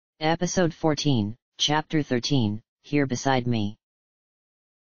Episode 14, Chapter 13, Here Beside Me.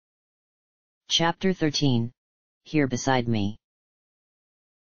 Chapter 13, Here Beside Me.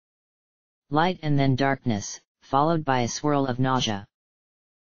 Light and then darkness, followed by a swirl of nausea.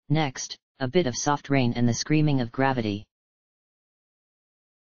 Next, a bit of soft rain and the screaming of gravity.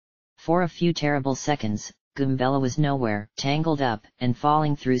 For a few terrible seconds, Goombella was nowhere, tangled up and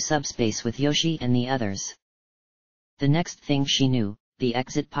falling through subspace with Yoshi and the others. The next thing she knew, the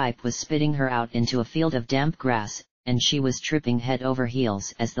exit pipe was spitting her out into a field of damp grass, and she was tripping head over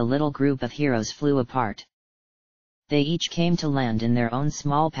heels as the little group of heroes flew apart. They each came to land in their own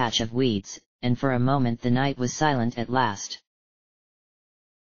small patch of weeds, and for a moment the night was silent at last.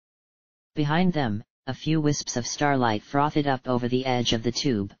 Behind them, a few wisps of starlight frothed up over the edge of the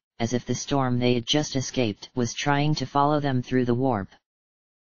tube, as if the storm they had just escaped was trying to follow them through the warp.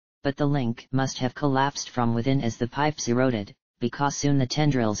 But the link must have collapsed from within as the pipes eroded, because soon the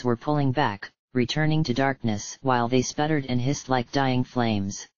tendrils were pulling back, returning to darkness while they sputtered and hissed like dying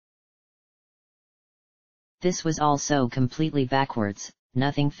flames. This was all so completely backwards,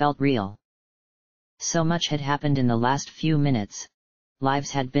 nothing felt real. So much had happened in the last few minutes.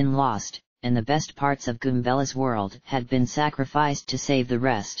 Lives had been lost, and the best parts of Goombella's world had been sacrificed to save the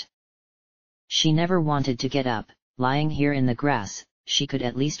rest. She never wanted to get up. Lying here in the grass, she could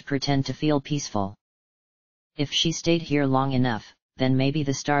at least pretend to feel peaceful. If she stayed here long enough, then maybe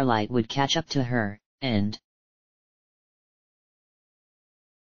the starlight would catch up to her, and...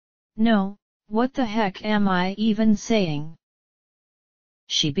 No, what the heck am I even saying?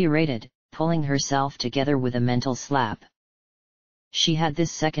 She berated, pulling herself together with a mental slap. She had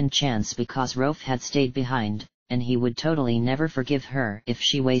this second chance because Rolf had stayed behind, and he would totally never forgive her if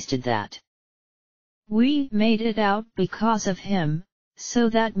she wasted that. We made it out because of him, so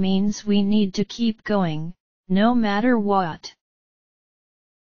that means we need to keep going, no matter what.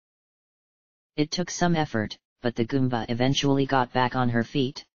 It took some effort, but the Goomba eventually got back on her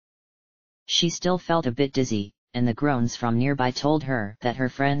feet. She still felt a bit dizzy, and the groans from nearby told her that her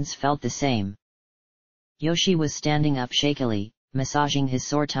friends felt the same. Yoshi was standing up shakily, massaging his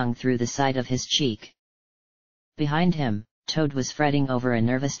sore tongue through the side of his cheek. Behind him, Toad was fretting over a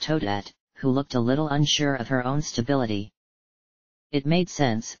nervous Toadette, who looked a little unsure of her own stability. It made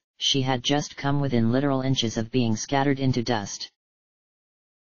sense, she had just come within literal inches of being scattered into dust.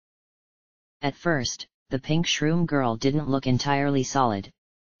 At first, the pink shroom girl didn't look entirely solid.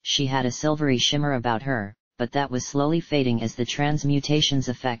 She had a silvery shimmer about her, but that was slowly fading as the transmutation's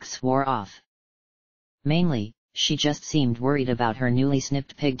effects wore off. Mainly, she just seemed worried about her newly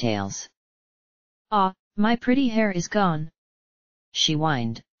snipped pigtails. "Ah, my pretty hair is gone," she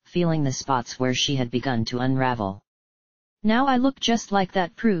whined, feeling the spots where she had begun to unravel. "Now I look just like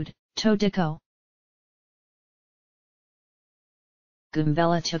that prude, Toadico."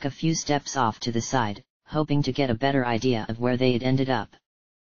 Goombella took a few steps off to the side, hoping to get a better idea of where they had ended up.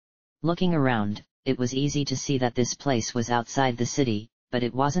 Looking around, it was easy to see that this place was outside the city, but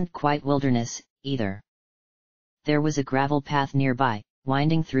it wasn't quite wilderness, either. There was a gravel path nearby,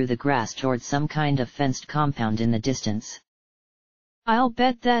 winding through the grass toward some kind of fenced compound in the distance. "I'll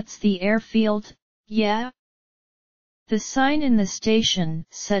bet that's the airfield, yeah? The sign in the station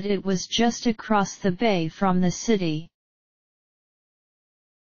said it was just across the bay from the city."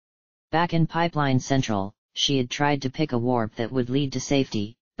 Back in Pipeline Central, she had tried to pick a warp that would lead to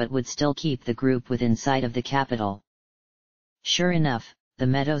safety, but would still keep the group within sight of the capital. Sure enough, the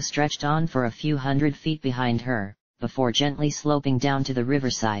meadow stretched on for a few hundred feet behind her, before gently sloping down to the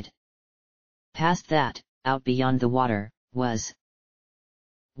riverside. Past that, out beyond the water, was...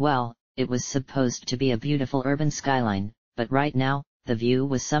 well, it was supposed to be a beautiful urban skyline, but right now, the view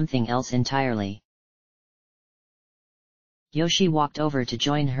was something else entirely. Yoshi walked over to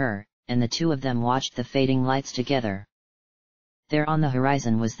join her, and the two of them watched the fading lights together. There on the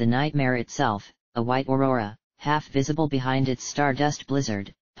horizon was the nightmare itself, a white aurora, half visible behind its stardust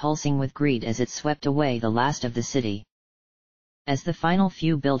blizzard, pulsing with greed as it swept away the last of the city. As the final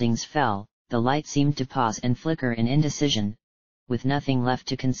few buildings fell, the light seemed to pause and flicker in indecision. With nothing left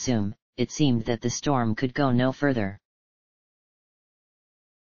to consume, it seemed that the storm could go no further.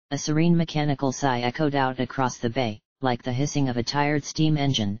 A serene mechanical sigh echoed out across the bay, like the hissing of a tired steam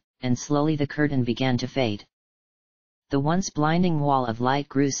engine, and slowly the curtain began to fade. The once blinding wall of light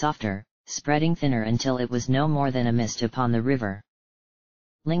grew softer, spreading thinner until it was no more than a mist upon the river.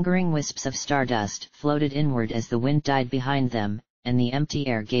 Lingering wisps of stardust floated inward as the wind died behind them, and the empty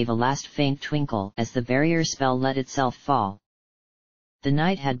air gave a last faint twinkle as the barrier spell let itself fall. The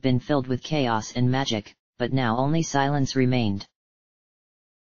night had been filled with chaos and magic, but now only silence remained.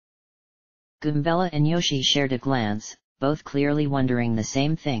 Goombella and Yoshi shared a glance, both clearly wondering the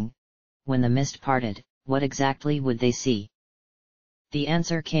same thing. When the mist parted, what exactly would they see? The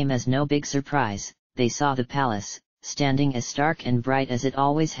answer came as no big surprise. They saw the palace, standing as stark and bright as it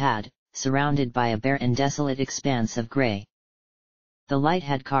always had, surrounded by a bare and desolate expanse of grey. The light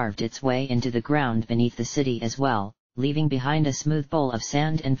had carved its way into the ground beneath the city as well, leaving behind a smooth bowl of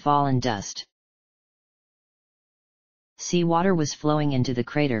sand and fallen dust. Sea water was flowing into the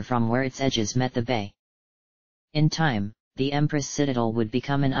crater from where its edges met the bay. In time, the Empress Citadel would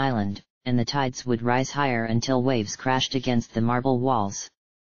become an island, and the tides would rise higher until waves crashed against the marble walls.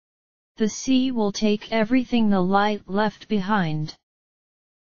 The sea will take everything the light left behind.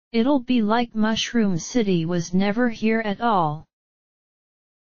 It'll be like Mushroom City was never here at all.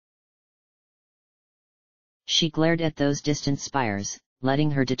 She glared at those distant spires,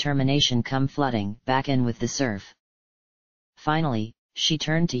 letting her determination come flooding back in with the surf. Finally, she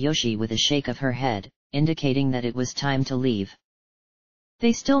turned to Yoshi with a shake of her head, indicating that it was time to leave.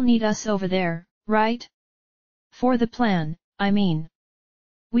 They still need us over there, right? For the plan, I mean.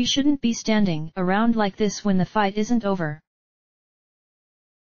 We shouldn't be standing around like this when the fight isn't over.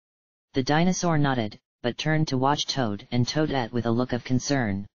 The dinosaur nodded, but turned to watch Toad and Toadette with a look of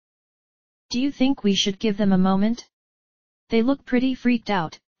concern. Do you think we should give them a moment? They look pretty freaked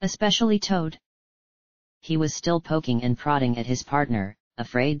out, especially Toad. He was still poking and prodding at his partner,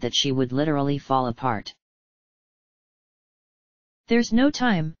 afraid that she would literally fall apart. There's no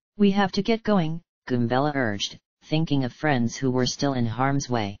time, we have to get going, Goombella urged, thinking of friends who were still in harm's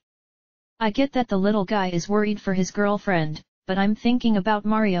way. I get that the little guy is worried for his girlfriend, but I'm thinking about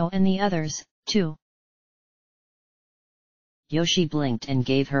Mario and the others, too. Yoshi blinked and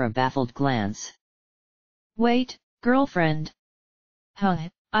gave her a baffled glance. Wait, girlfriend? Huh,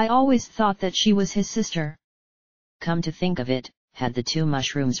 I always thought that she was his sister. Come to think of it, had the two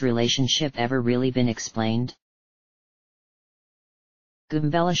mushrooms' relationship ever really been explained?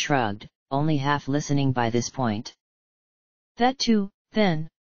 Goombella shrugged, only half listening by this point. That too, then.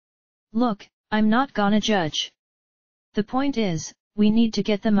 Look, I'm not gonna judge. The point is, we need to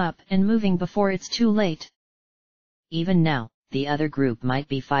get them up and moving before it's too late. Even now, the other group might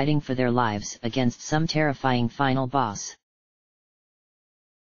be fighting for their lives against some terrifying final boss.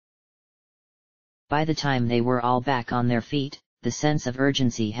 By the time they were all back on their feet, the sense of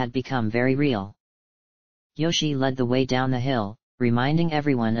urgency had become very real. Yoshi led the way down the hill, reminding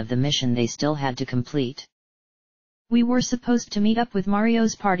everyone of the mission they still had to complete. We were supposed to meet up with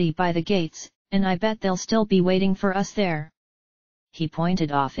Mario's party by the gates, and I bet they'll still be waiting for us there. He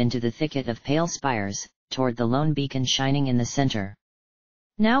pointed off into the thicket of pale spires, toward the lone beacon shining in the center.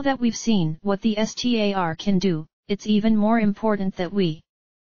 Now that we've seen what the STAR can do, it's even more important that we...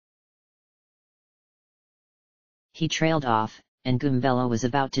 He trailed off, and Goombella was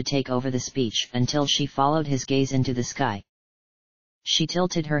about to take over the speech until she followed his gaze into the sky. She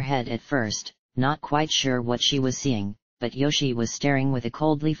tilted her head at first, not quite sure what she was seeing, but Yoshi was staring with a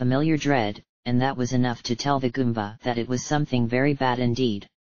coldly familiar dread, and that was enough to tell the Goomba that it was something very bad indeed.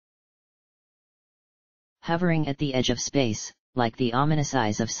 Hovering at the edge of space, like the ominous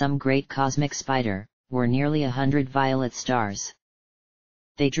eyes of some great cosmic spider, were nearly 100 violet stars.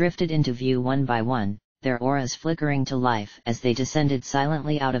 They drifted into view one by one, their auras flickering to life as they descended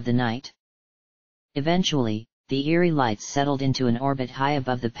silently out of the night. Eventually, the eerie lights settled into an orbit high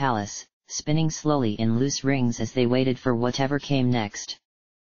above the palace, spinning slowly in loose rings as they waited for whatever came next.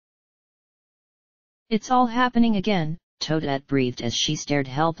 It's all happening again, Toadette breathed as she stared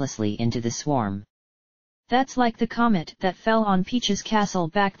helplessly into the swarm. That's like the comet that fell on Peach's castle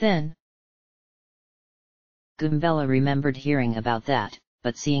back then. Goombella remembered hearing about that,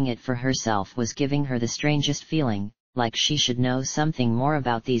 but seeing it for herself was giving her the strangest feeling, like she should know something more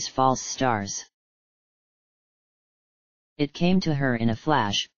about these false stars. It came to her in a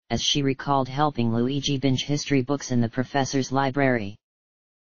flash, as she recalled helping Luigi binge history books in the professor's library.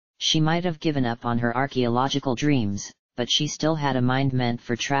 She might have given up on her archaeological dreams, but she still had a mind meant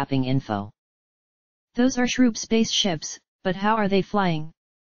for trapping info. Those are Shroop spaceships, but how are they flying?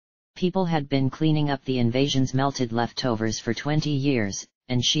 People had been cleaning up the invasion's melted leftovers for 20 years,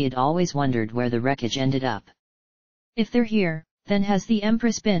 and she had always wondered where the wreckage ended up. If they're here, then has the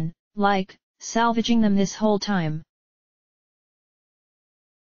Empress been, like, salvaging them this whole time?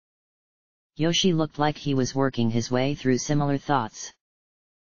 Yoshi looked like he was working his way through similar thoughts.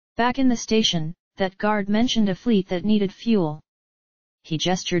 Back in the station, that guard mentioned a fleet that needed fuel. He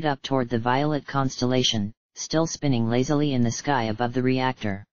gestured up toward the violet constellation, still spinning lazily in the sky above the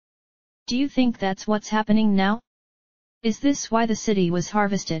reactor. Do you think that's what's happening now? Is this why the city was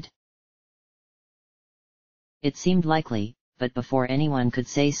harvested? It seemed likely, but before anyone could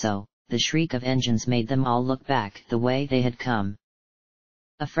say so, the shriek of engines made them all look back the way they had come.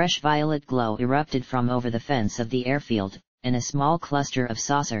 A fresh violet glow erupted from over the fence of the airfield, and a small cluster of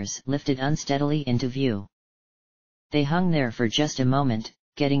saucers lifted unsteadily into view. They hung there for just a moment,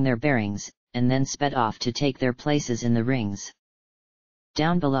 getting their bearings, and then sped off to take their places in the rings.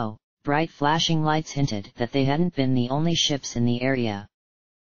 Down below, bright flashing lights hinted that they hadn't been the only ships in the area.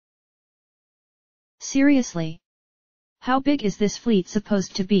 Seriously? How big is this fleet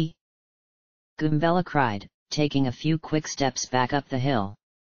supposed to be? Goombella cried, taking a few quick steps back up the hill.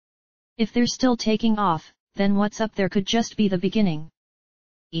 If they're still taking off, then what's up there could just be the beginning.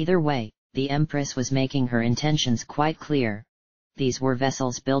 Either way, the Empress was making her intentions quite clear. These were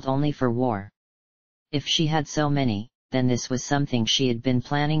vessels built only for war. If she had so many, then this was something she had been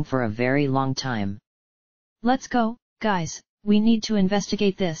planning for a very long time. Let's go, guys, we need to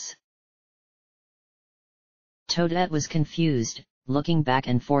investigate this. Toadette was confused, looking back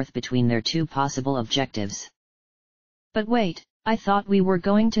and forth between their two possible objectives. But wait, I thought we were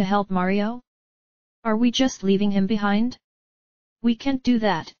going to help Mario? Are we just leaving him behind? We can't do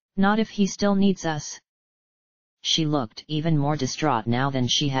that, not if he still needs us. She looked even more distraught now than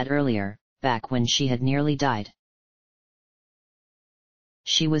she had earlier, back when she had nearly died.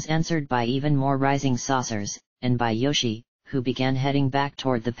 She was answered by even more rising saucers, and by Yoshi, who began heading back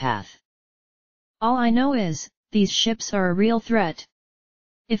toward the path. All I know is, these ships are a real threat.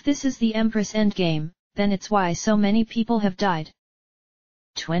 If this is the Empress endgame, then it's why so many people have died.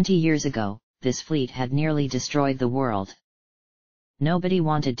 20 years ago, this fleet had nearly destroyed the world. Nobody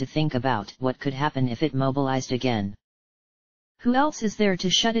wanted to think about what could happen if it mobilized again. Who else is there to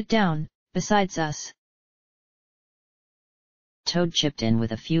shut it down, besides us? Toad chipped in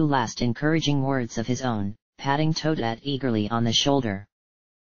with a few last encouraging words of his own, patting Toadette eagerly on the shoulder.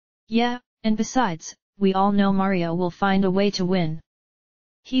 Yeah, and besides, we all know Mario will find a way to win.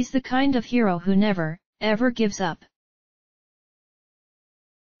 He's the kind of hero who never, ever gives up.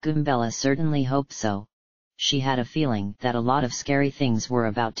 Goombella certainly hoped so. She had a feeling that a lot of scary things were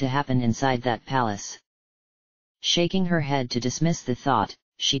about to happen inside that palace. Shaking her head to dismiss the thought,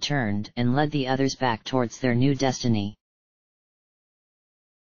 she turned and led the others back towards their new destiny.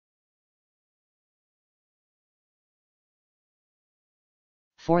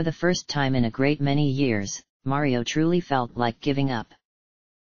 For the first time in a great many years, Mario truly felt like giving up.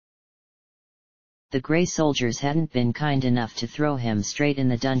 The Grey soldiers hadn't been kind enough to throw him straight in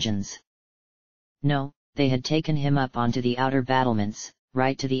the dungeons. No, they had taken him up onto the outer battlements,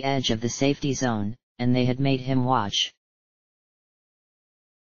 right to the edge of the safety zone, and they had made him watch.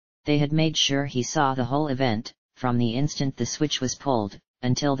 They had made sure he saw the whole event, from the instant the switch was pulled,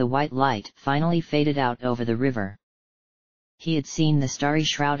 until the white light finally faded out over the river. He had seen the starry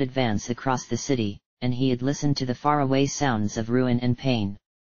shroud advance across the city, and he had listened to the faraway sounds of ruin and pain.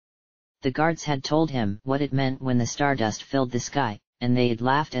 The guards had told him what it meant when the stardust filled the sky, and they had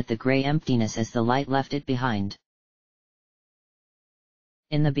laughed at the grey emptiness as the light left it behind.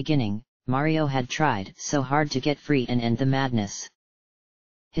 In the beginning, Mario had tried so hard to get free and end the madness.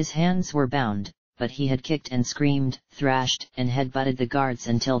 His hands were bound, but he had kicked and screamed, thrashed and headbutted the guards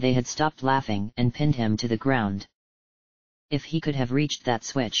until they had stopped laughing and pinned him to the ground. If he could have reached that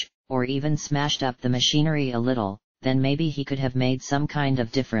switch, or even smashed up the machinery a little, then maybe he could have made some kind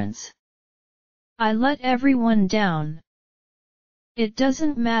of difference. I let everyone down. It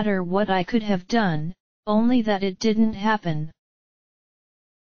doesn't matter what I could have done, only that it didn't happen.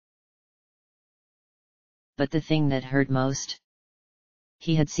 But the thing that hurt most?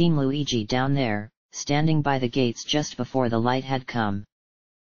 He had seen Luigi down there, standing by the gates just before the light had come.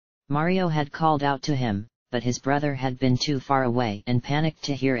 Mario had called out to him, but his brother had been too far away and panicked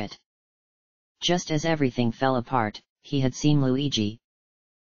to hear it. Just as everything fell apart, he had seen Luigi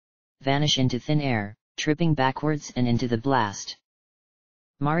vanish into thin air, tripping backwards and into the blast.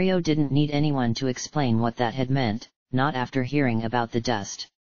 Mario didn't need anyone to explain what that had meant, not after hearing about the dust.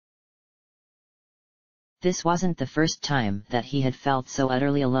 This wasn't the first time that he had felt so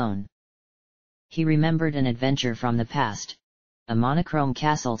utterly alone. He remembered an adventure from the past, a monochrome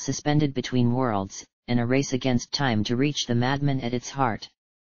castle suspended between worlds, and a race against time to reach the madman at its heart.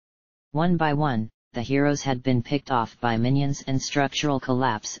 One by one, the heroes had been picked off by minions and structural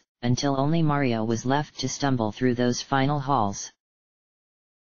collapse, until only Mario was left to stumble through those final halls.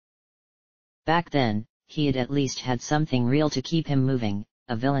 Back then, he had at least had something real to keep him moving,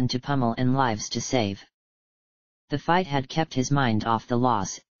 a villain to pummel and lives to save. The fight had kept his mind off the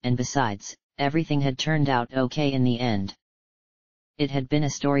loss, and besides, everything had turned out okay in the end. It had been a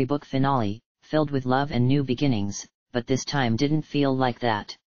storybook finale, filled with love and new beginnings, but this time didn't feel like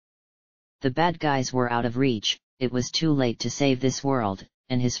that. The bad guys were out of reach, it was too late to save this world,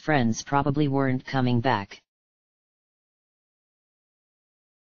 and his friends probably weren't coming back.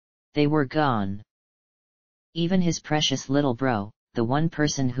 They were gone. Even his precious little bro, the one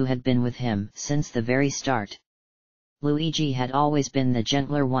person who had been with him since the very start. Luigi had always been the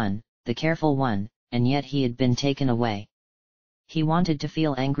gentler one, the careful one, and yet he had been taken away. He wanted to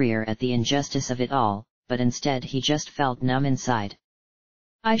feel angrier at the injustice of it all, but instead he just felt numb inside.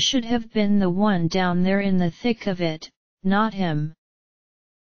 I should have been the one down there in the thick of it, not him.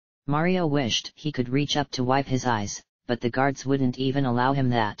 Mario wished he could reach up to wipe his eyes, but the guards wouldn't even allow him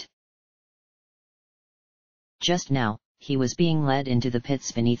that. Just now, he was being led into the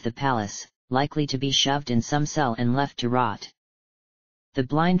pits beneath the palace, likely to be shoved in some cell and left to rot. The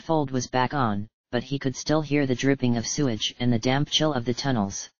blindfold was back on, but he could still hear the dripping of sewage and the damp chill of the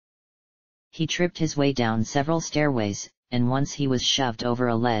tunnels. He tripped his way down several stairways, and once he was shoved over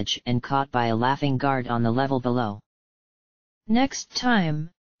a ledge and caught by a laughing guard on the level below. Next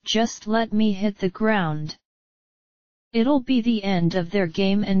time, just let me hit the ground. It'll be the end of their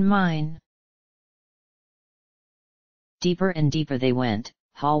game and mine. Deeper and deeper they went,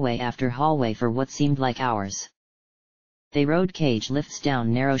 hallway after hallway for what seemed like hours. They rode cage lifts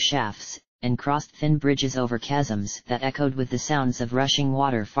down narrow shafts, and crossed thin bridges over chasms that echoed with the sounds of rushing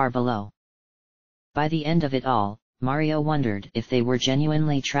water far below. By the end of it all, Mario wondered if they were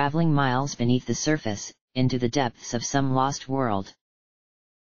genuinely traveling miles beneath the surface, into the depths of some lost world.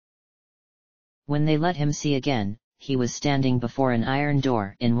 When they let him see again, he was standing before an iron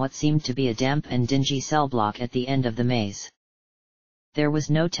door in what seemed to be a damp and dingy cell block at the end of the maze. There was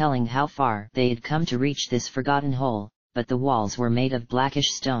no telling how far they had come to reach this forgotten hole, but the walls were made of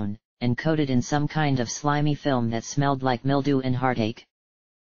blackish stone, and coated in some kind of slimy film that smelled like mildew and heartache.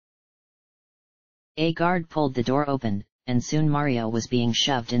 A guard pulled the door open, and soon Mario was being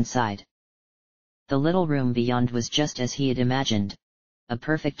shoved inside. The little room beyond was just as he had imagined. A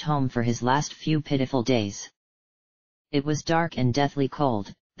perfect home for his last few pitiful days. It was dark and deathly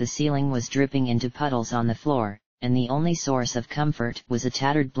cold, the ceiling was dripping into puddles on the floor, and the only source of comfort was a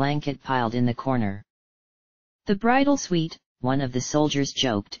tattered blanket piled in the corner. The bridal suite, one of the soldiers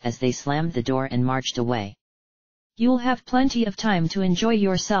joked as they slammed the door and marched away. You'll have plenty of time to enjoy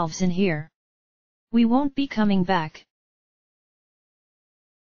yourselves in here. We won't be coming back.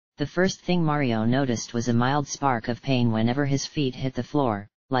 The first thing Mario noticed was a mild spark of pain whenever his feet hit the floor,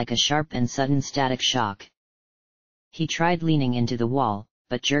 like a sharp and sudden static shock. He tried leaning into the wall,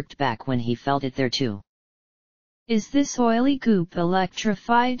 but jerked back when he felt it there too. Is this oily goop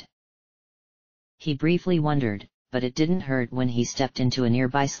electrified? He briefly wondered, but it didn't hurt when he stepped into a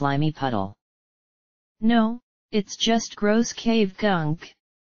nearby slimy puddle. No, it's just gross cave gunk.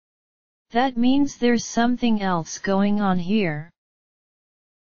 That means there's something else going on here.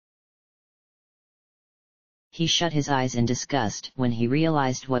 He shut his eyes in disgust when he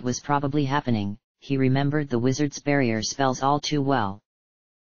realized what was probably happening. He remembered the wizard's barrier spells all too well.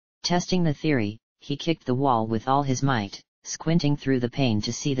 Testing the theory, he kicked the wall with all his might, squinting through the pane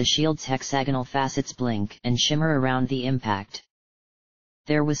to see the shield's hexagonal facets blink and shimmer around the impact.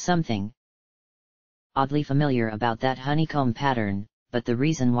 There was something oddly familiar about that honeycomb pattern, but the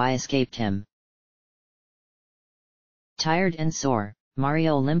reason why escaped him. Tired and sore,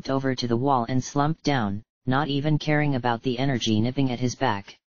 Mario limped over to the wall and slumped down, not even caring about the energy nipping at his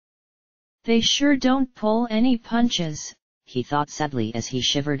back. They sure don't pull any punches, he thought sadly as he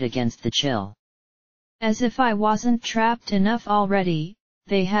shivered against the chill. As if I wasn't trapped enough already,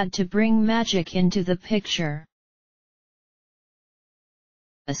 they had to bring magic into the picture.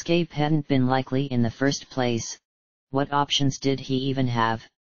 Escape hadn't been likely in the first place. What options did he even have?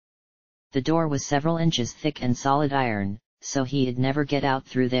 The door was several inches thick and solid iron, so he'd never get out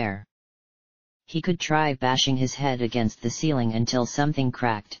through there. He could try bashing his head against the ceiling until something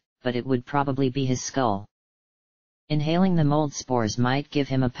cracked, but it would probably be his skull. Inhaling the mold spores might give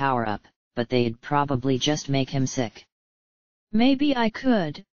him a power-up, but they'd probably just make him sick. Maybe I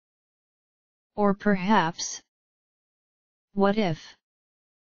could. Or perhaps. What if?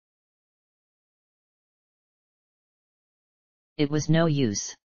 It was no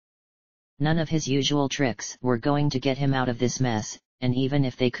use. None of his usual tricks were going to get him out of this mess, and even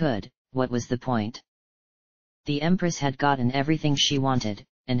if they could, what was the point? The Empress had gotten everything she wanted,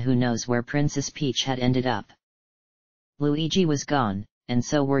 and who knows where Princess Peach had ended up. Luigi was gone, and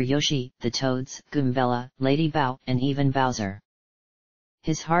so were Yoshi, the Toads, Goombella, Lady Bow, and even Bowser.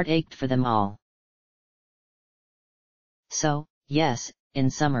 His heart ached for them all. So, yes, in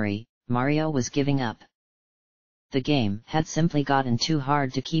summary, Mario was giving up. The game had simply gotten too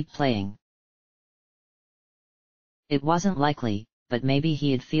hard to keep playing. It wasn't likely, but maybe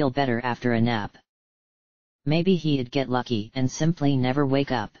he'd feel better after a nap. Maybe he'd get lucky and simply never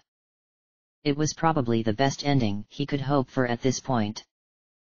wake up. It was probably the best ending he could hope for at this point.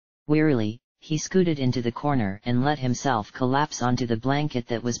 Wearily, he scooted into the corner and let himself collapse onto the blanket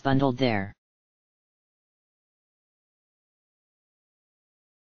that was bundled there.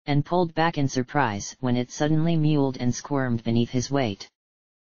 And pulled back in surprise when it suddenly mewled and squirmed beneath his weight.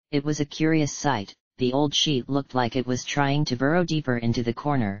 It was a curious sight. The old sheet looked like it was trying to burrow deeper into the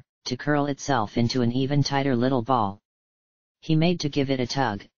corner, to curl itself into an even tighter little ball. He made to give it a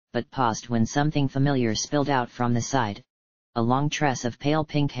tug, but paused when something familiar spilled out from the side. A long tress of pale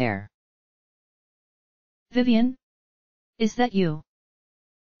pink hair. "Vivian? Is that you?"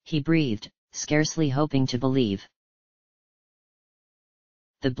 he breathed, scarcely hoping to believe.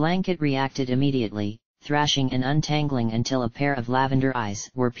 The blanket reacted immediately, thrashing and untangling until a pair of lavender eyes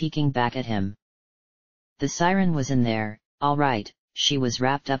were peeking back at him. The siren was in there, all right. She was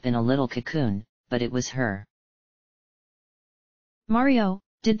wrapped up in a little cocoon, but it was her. "Mario,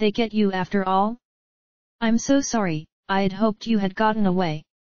 did they get you after all? I'm so sorry, I'd hoped you had gotten away."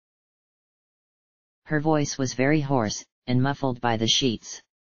 Her voice was very hoarse, and muffled by the sheets.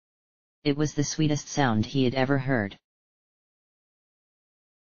 It was the sweetest sound he had ever heard.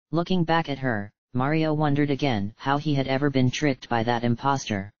 Looking back at her, Mario wondered again how he had ever been tricked by that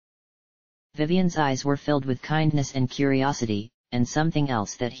impostor. Vivian's eyes were filled with kindness and curiosity, and something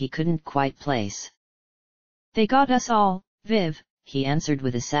else that he couldn't quite place. "They got us all, Viv," he answered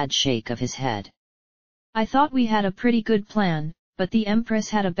with a sad shake of his head. "I thought we had a pretty good plan, but the Empress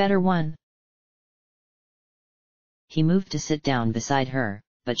had a better one." He moved to sit down beside her,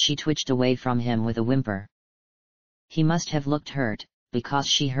 but she twitched away from him with a whimper. He must have looked hurt, because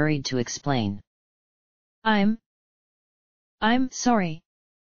she hurried to explain. I'm sorry.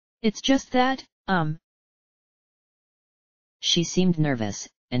 It's just that, She seemed nervous,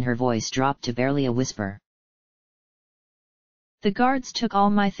 and her voice dropped to barely a whisper. "The guards took all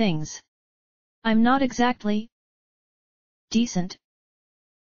my things. I'm not exactly decent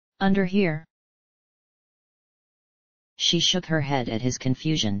under here." She shook her head at his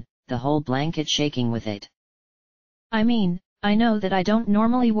confusion, the whole blanket shaking with it. "I mean, I know that I don't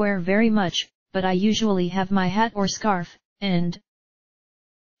normally wear very much, but I usually have my hat or scarf, and—"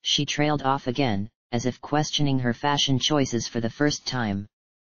 She trailed off again, as if questioning her fashion choices for the first time.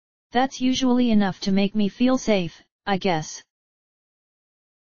 "That's usually enough to make me feel safe, I guess."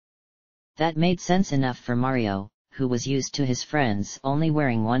 That made sense enough for Mario, who was used to his friends only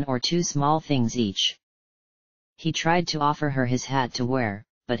wearing one or two small things each. He tried to offer her his hat to wear,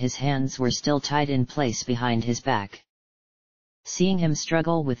 but his hands were still tied in place behind his back. Seeing him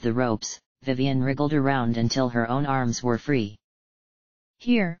struggle with the ropes, Vivian wriggled around until her own arms were free.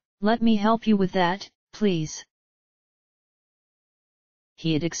 "Here, let me help you with that, please."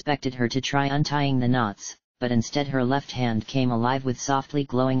 He had expected her to try untying the knots, but instead her left hand came alive with softly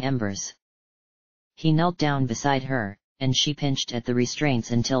glowing embers. He knelt down beside her, and she pinched at the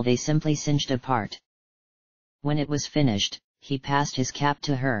restraints until they simply cinched apart. When it was finished, he passed his cap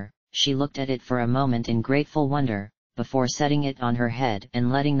to her. She looked at it for a moment in grateful wonder, before setting it on her head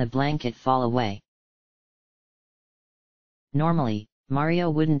and letting the blanket fall away. Normally, Mario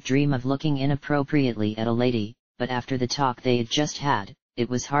wouldn't dream of looking inappropriately at a lady, but after the talk they had just had, it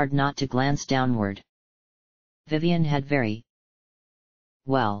was hard not to glance downward. Vivian had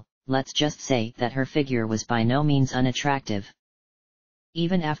well, let's just say that her figure was by no means unattractive.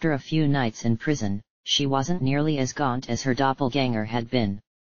 Even after a few nights in prison, she wasn't nearly as gaunt as her doppelganger had been.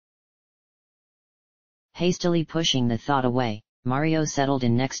 Hastily pushing the thought away, Mario settled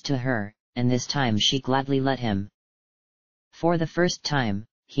in next to her, and this time she gladly let him. For the first time,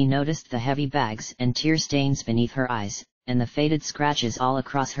 he noticed the heavy bags and tear stains beneath her eyes, and the faded scratches all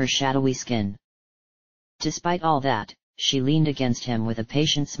across her shadowy skin. Despite all that, she leaned against him with a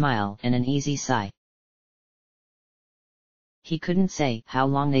patient smile and an easy sigh. He couldn't say how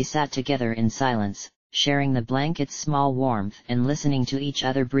long they sat together in silence, sharing the blanket's small warmth and listening to each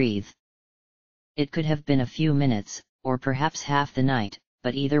other breathe. It could have been a few minutes, or perhaps half the night,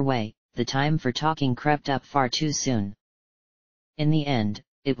 but either way, the time for talking crept up far too soon. In the end,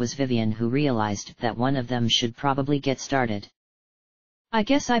 it was Vivian who realized that one of them should probably get started. "I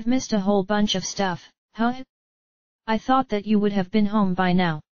guess I've missed a whole bunch of stuff, huh? I thought that you would have been home by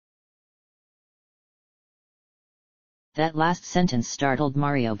now." That last sentence startled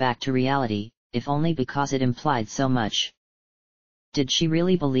Mario back to reality, if only because it implied so much. Did she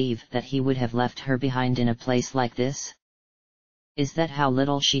really believe that he would have left her behind in a place like this? Is that how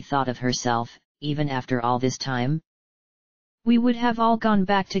little she thought of herself, even after all this time? "We would have all gone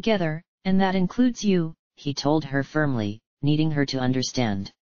back together, and that includes you," he told her firmly, needing her to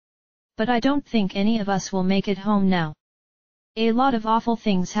understand. but I don't think any of us will make it home now. A lot of awful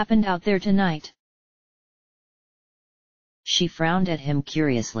things happened out there tonight. She frowned at him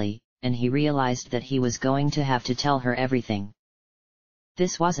curiously, and he realized that he was going to have to tell her everything.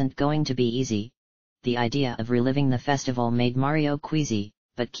 This wasn't going to be easy. The idea of reliving the festival made Mario queasy,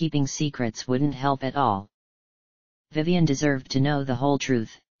 but keeping secrets wouldn't help at all. Vivian deserved to know the whole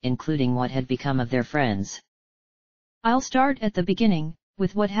truth, including what had become of their friends. I'll start at the beginning,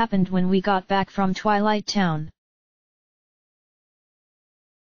 with what happened when we got back from Twilight Town.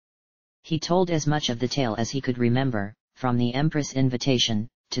 He told as much of the tale as he could remember, from the Empress invitation,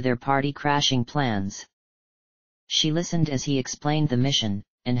 to their party-crashing plans. She listened as he explained the mission,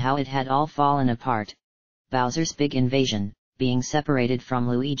 and how it had all fallen apart. Bowser's big invasion, being separated from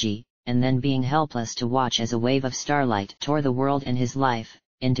Luigi, and then being helpless to watch as a wave of starlight tore the world and his life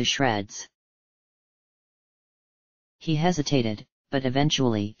into shreds. He hesitated, but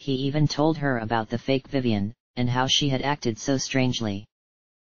eventually he even told her about the fake Vivian, and how she had acted so strangely.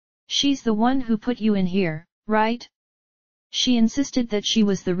 She's the one who put you in here, right? She insisted that she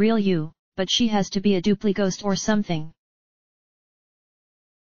was the real you, but she has to be a duplicate or something.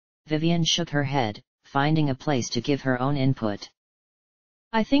 Vivian shook her head, finding a place to give her own input.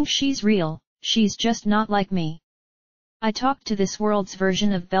 I think she's real, she's just not like me. I talked to this world's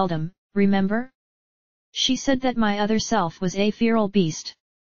version of Beldam, remember? She said that my other self was a feral beast.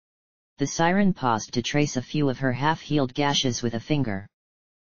 The siren paused to trace a few of her half-healed gashes with a finger.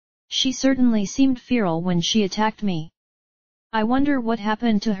 She certainly seemed feral when she attacked me. I wonder what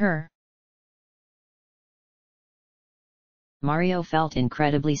happened to her. Mario felt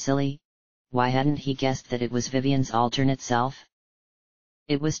incredibly silly. Why hadn't he guessed that it was Vivian's alternate self?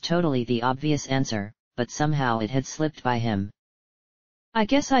 It was totally the obvious answer, but somehow it had slipped by him. I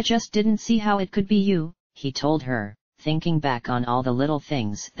guess I just didn't see how it could be you, he told her, thinking back on all the little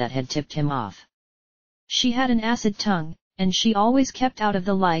things that had tipped him off. She had an acid tongue, and she always kept out of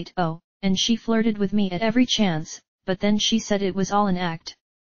the light. Oh, and she flirted with me at every chance, but then she said it was all an act.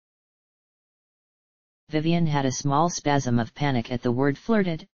 Vivian had a small spasm of panic at the word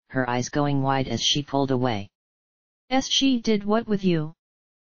flirted, her eyes going wide as she pulled away. She did what with you?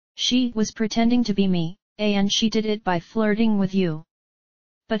 She was pretending to be me, and she did it by flirting with you.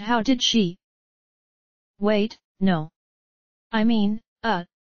 But how did she? Wait, no. I mean,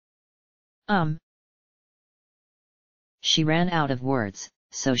 She ran out of words,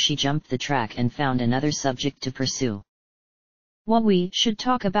 so she jumped the track and found another subject to pursue. Well, we should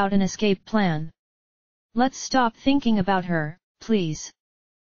talk about an escape plan. Let's stop thinking about her, please.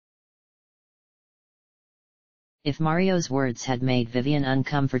 If Mario's words had made Vivian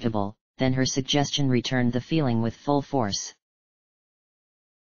uncomfortable, then her suggestion returned the feeling with full force.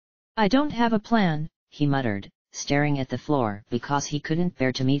 I don't have a plan, he muttered, staring at the floor because he couldn't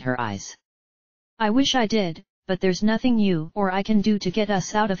bear to meet her eyes. I wish I did, but there's nothing you or I can do to get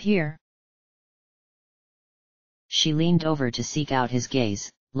us out of here. She leaned over to seek out his gaze,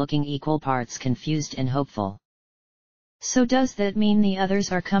 looking equal parts confused and hopeful. So does that mean the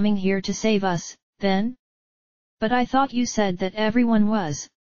others are coming here to save us, then? But I thought you said that everyone was.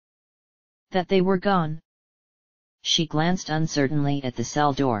 That they were gone. She glanced uncertainly at the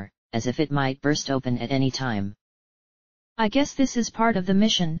cell door, as if it might burst open at any time. I guess this is part of the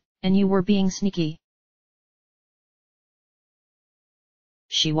mission, and you were being sneaky.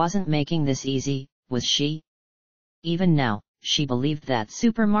 She wasn't making this easy, was she? Even now, she believed that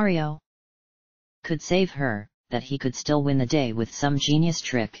Super Mario could save her, that he could still win the day with some genius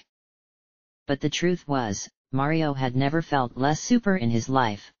trick. But the truth was, Mario had never felt less super in his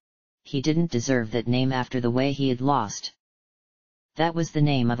life. He didn't deserve that name after the way he had lost. That was the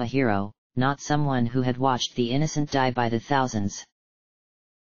name of a hero, not someone who had watched the innocent die by the thousands.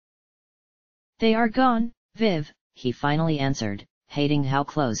 They are gone, Viv, he finally answered, hating how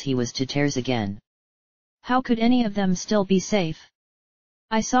close he was to tears again. How could any of them still be safe?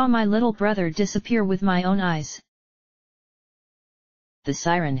 I saw my little brother disappear with my own eyes. The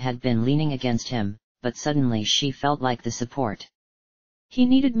siren had been leaning against him, but suddenly she felt like the support. He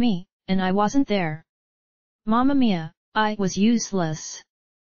needed me, and I wasn't there. Mamma mia, I was useless.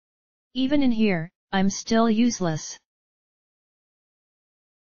 Even in here, I'm still useless.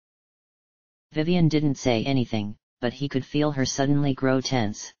 Vivian didn't say anything, but he could feel her suddenly grow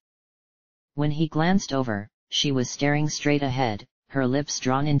tense. When he glanced over, she was staring straight ahead, her lips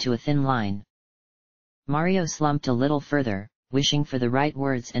drawn into a thin line. Mario slumped a little further, wishing for the right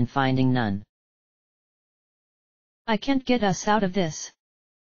words and finding none. I can't get us out of this.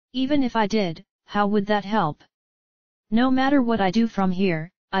 Even if I did, how would that help? No matter what I do from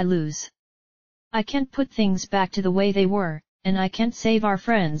here, I lose. I can't put things back to the way they were, and I can't save our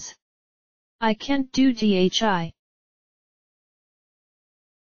friends. I can't do DHI.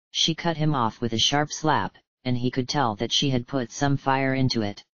 She cut him off with a sharp slap, and he could tell that she had put some fire into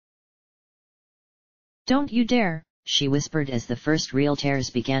it. Don't you dare, she whispered as the first real tears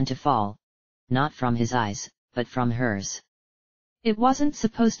began to fall. Not from his eyes, but from hers. It wasn't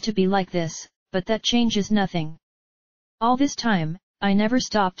supposed to be like this, but that changes nothing. All this time, I never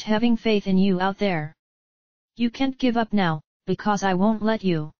stopped having faith in you out there. You can't give up now, because I won't let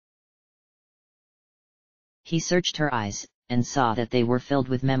you. He searched her eyes, and saw that they were filled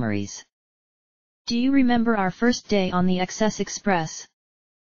with memories. Do you remember our first day on the Excess Express?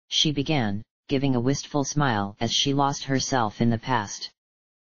 She began, giving a wistful smile as she lost herself in the past.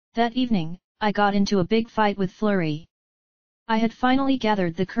 That evening, I got into a big fight with Fleury. I had finally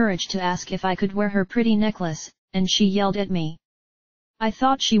gathered the courage to ask if I could wear her pretty necklace, and she yelled at me. I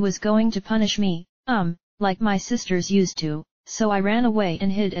thought she was going to punish me, like my sisters used to, so I ran away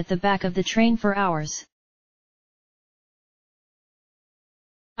and hid at the back of the train for hours.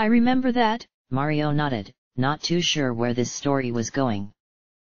 I remember that, Mario nodded, not too sure where this story was going.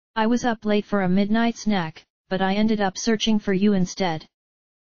 I was up late for a midnight snack, but I ended up searching for you instead.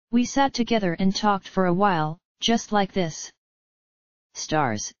 We sat together and talked for a while, just like this.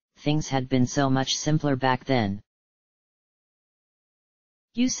 Stars, things had been so much simpler back then.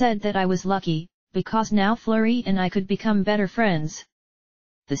 You said that I was lucky, because now Fleury and I could become better friends.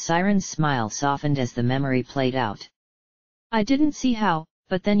 The siren's smile softened as the memory played out. I didn't see how,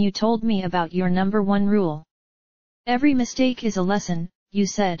 but then you told me about your number one rule. Every mistake is a lesson, you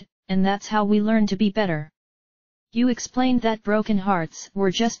said, and that's how we learn to be better. You explained that broken hearts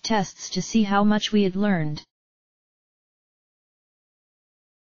were just tests to see how much we had learned.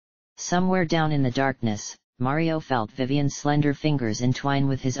 Somewhere down in the darkness, Mario felt Vivian's slender fingers entwine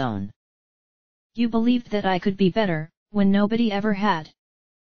with his own. You believed that I could be better, when nobody ever had.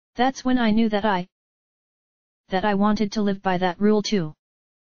 That's when I knew that I wanted to live by that rule too.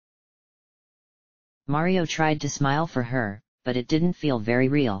 Mario tried to smile for her, but it didn't feel very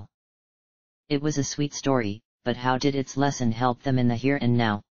real. It was a sweet story, but how did its lesson help them in the here and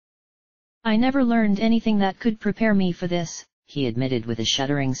now? I never learned anything that could prepare me for this, he admitted with a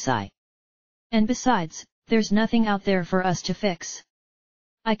shuddering sigh. And besides, there's nothing out there for us to fix.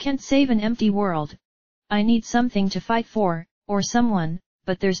 I can't save an empty world. I need something to fight for, or someone,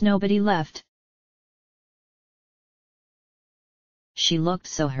 but there's nobody left. She looked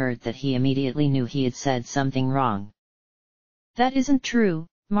so hurt that he immediately knew he had said something wrong. That isn't true,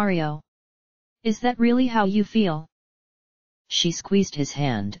 Mario. Is that really how you feel? She squeezed his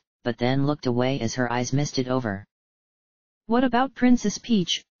hand, but then looked away as her eyes misted over. What about Princess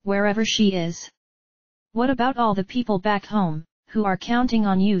Peach, wherever she is? What about all the people back home, who are counting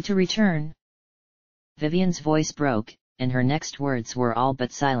on you to return? Vivian's voice broke, and her next words were all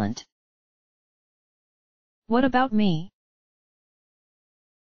but silent. What about me?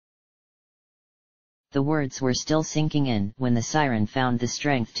 The words were still sinking in when the siren found the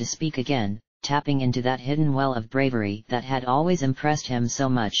strength to speak again, tapping into that hidden well of bravery that had always impressed him so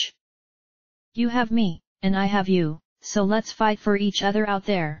much. You have me, and I have you, so let's fight for each other out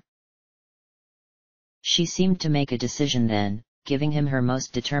there. She seemed to make a decision then, giving him her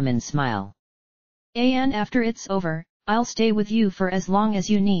most determined smile. And after it's over, I'll stay with you for as long as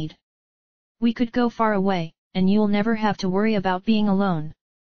you need. We could go far away, and you'll never have to worry about being alone.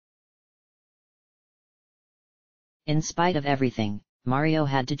 In spite of everything, Mario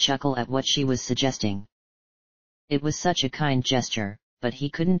had to chuckle at what she was suggesting. It was such a kind gesture, but he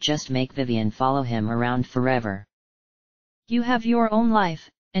couldn't just make Vivian follow him around forever. You have your own life,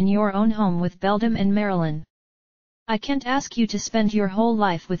 and your own home with Beldam and Marilyn. I can't ask you to spend your whole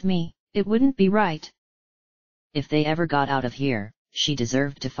life with me, it wouldn't be right. If they ever got out of here, she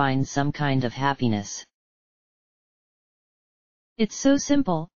deserved to find some kind of happiness. It's so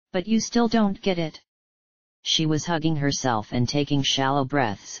simple, but you still don't get it. She was hugging herself and taking shallow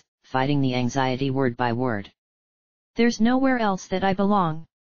breaths, fighting the anxiety word by word. There's nowhere else that I belong.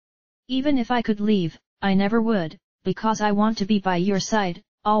 Even if I could leave, I never would, because I want to be by your side,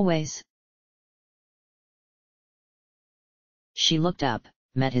 always. She looked up,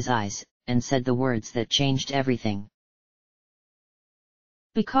 met his eyes, and said the words that changed everything.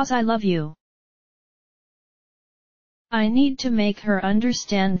 Because I love you. I need to make her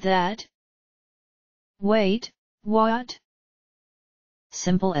understand that. Wait, what?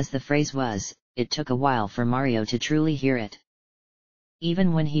 Simple as the phrase was, it took a while for Mario to truly hear it.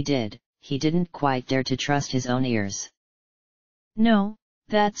 Even when he did, he didn't quite dare to trust his own ears. No,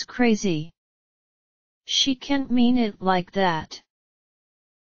 that's crazy. She can't mean it like that.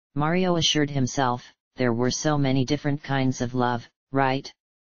 Mario assured himself, there were so many different kinds of love, right?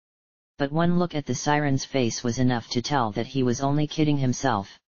 But one look at the siren's face was enough to tell that he was only kidding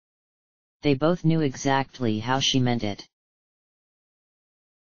himself. They both knew exactly how she meant it.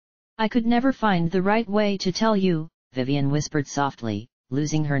 I could never find the right way to tell you, Vivian whispered softly,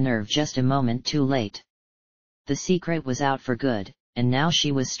 losing her nerve just a moment too late. The secret was out for good, and now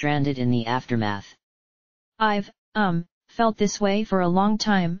she was stranded in the aftermath. I've, felt this way for a long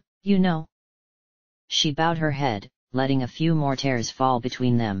time, you know. She bowed her head, letting a few more tears fall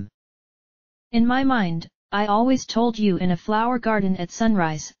between them. In my mind, I always told you in a flower garden at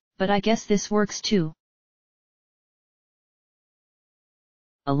sunrise, but I guess this works too.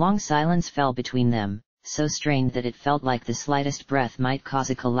 A long silence fell between them, so strained that it felt like the slightest breath might cause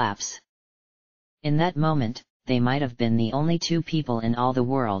a collapse. In that moment, they might have been the only two people in all the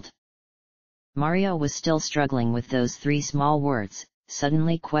world. Mario was still struggling with those three small words,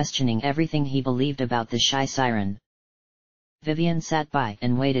 suddenly questioning everything he believed about the shy siren. Vivian sat by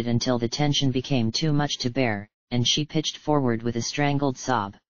and waited until the tension became too much to bear, and she pitched forward with a strangled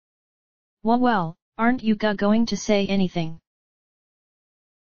sob. Well, aren't you going to say anything?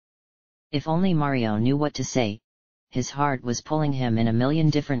 If only Mario knew what to say. His heart was pulling him in a million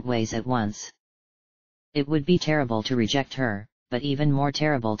different ways at once. It would be terrible to reject her, but even more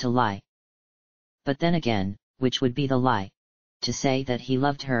terrible to lie. But then again, which would be the lie? To say that he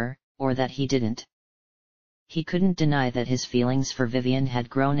loved her, or that he didn't? He couldn't deny that his feelings for Vivian had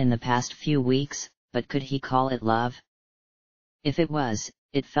grown in the past few weeks, but could he call it love? If it was,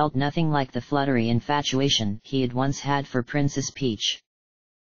 it felt nothing like the fluttery infatuation he had once had for Princess Peach.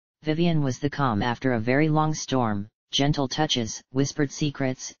 Vivian was the calm after a very long storm, gentle touches, whispered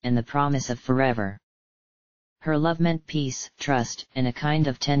secrets, and the promise of forever. Her love meant peace, trust, and a kind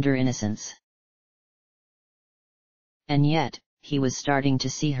of tender innocence. And yet, he was starting to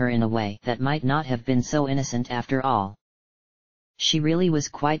see her in a way that might not have been so innocent after all. She really was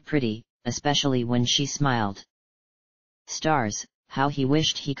quite pretty, especially when she smiled. Stars, how he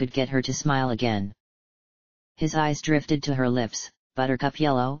wished he could get her to smile again. His eyes drifted to her lips, buttercup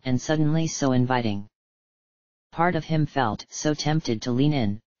yellow and suddenly so inviting. Part of him felt so tempted to lean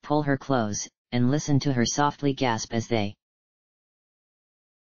in, pull her close, and listen to her softly gasp as they.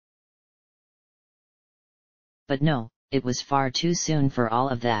 But no, it was far too soon for all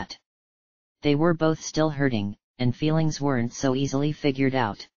of that. They were both still hurting, and feelings weren't so easily figured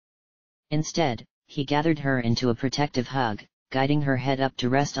out. Instead, he gathered her into a protective hug, guiding her head up to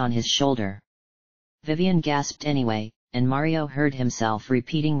rest on his shoulder. Vivian gasped anyway, and Mario heard himself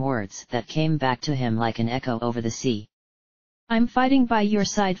repeating words that came back to him like an echo over the sea. I'm fighting by your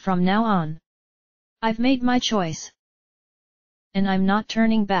side from now on. I've made my choice. And I'm not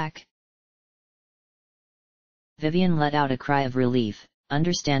turning back. Vivian let out a cry of relief,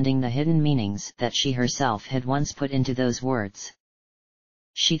 understanding the hidden meanings that she herself had once put into those words.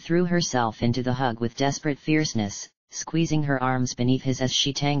 She threw herself into the hug with desperate fierceness, squeezing her arms beneath his as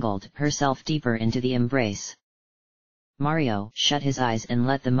she tangled herself deeper into the embrace. Mario shut his eyes and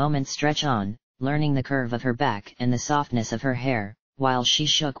let the moment stretch on, learning the curve of her back and the softness of her hair, while she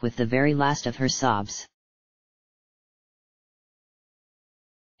shook with the very last of her sobs.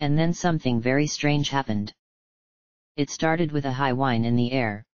 And then something very strange happened. It started with a high whine in the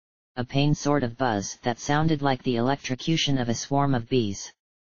air, a pain sort of buzz that sounded like the electrocution of a swarm of bees.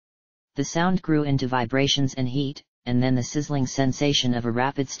 The sound grew into vibrations and heat, and then the sizzling sensation of a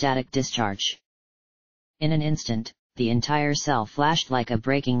rapid static discharge. In an instant, the entire cell flashed like a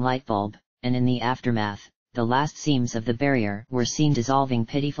breaking light bulb, and in the aftermath, the last seams of the barrier were seen dissolving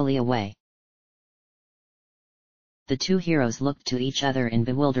pitifully away. The two heroes looked to each other in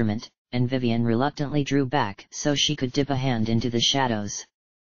bewilderment, and Vivian reluctantly drew back so she could dip a hand into the shadows.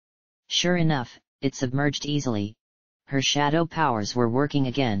 Sure enough, it submerged easily. Her shadow powers were working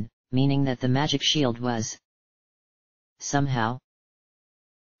again, meaning that the magic shield was somehow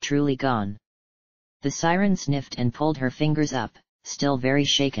truly gone. The siren sniffed and pulled her fingers up, still very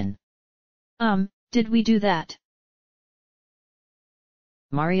shaken. Did we do that?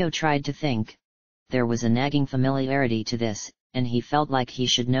 Mario tried to think. There was a nagging familiarity to this, and he felt like he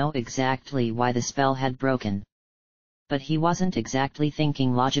should know exactly why the spell had broken. But he wasn't exactly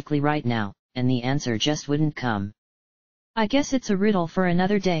thinking logically right now, and the answer just wouldn't come. I guess it's a riddle for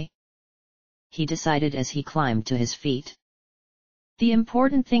another day, he decided as he climbed to his feet. The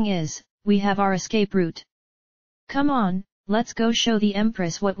important thing is, we have our escape route. Come on, let's go show the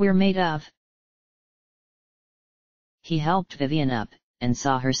Empress what we're made of. He helped Vivian up, and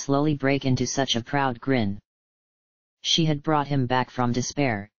saw her slowly break into such a proud grin. She had brought him back from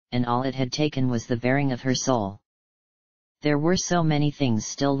despair, and all it had taken was the bearing of her soul. There were so many things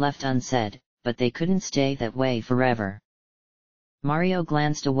still left unsaid, but they couldn't stay that way forever. Mario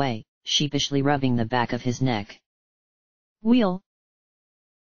glanced away, sheepishly rubbing the back of his neck. We'll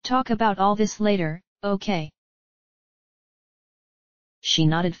talk about all this later, okay? She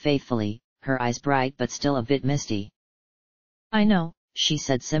nodded faithfully, her eyes bright but still a bit misty. I know, she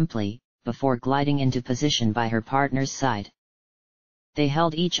said simply, before gliding into position by her partner's side. They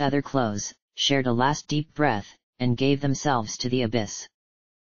held each other close, shared a last deep breath, and gave themselves to the abyss.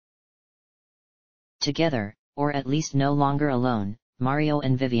 Together, or at least no longer alone, Mario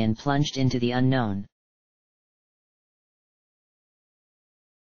and Vivian plunged into the unknown.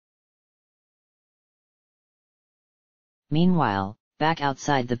 Meanwhile, back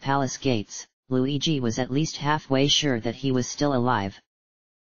outside the palace gates, Luigi was at least halfway sure that he was still alive.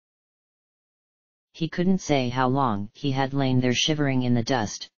 He couldn't say how long he had lain there shivering in the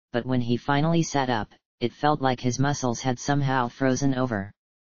dust, but when he finally sat up, it felt like his muscles had somehow frozen over.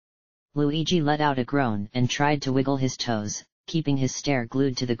 Luigi let out a groan and tried to wiggle his toes, keeping his stare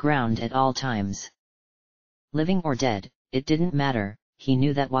glued to the ground at all times. Living or dead, it didn't matter, he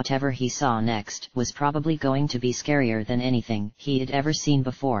knew that whatever he saw next was probably going to be scarier than anything he had ever seen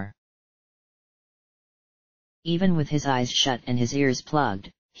before. Even with his eyes shut and his ears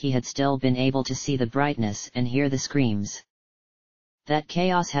plugged, he had still been able to see the brightness and hear the screams. That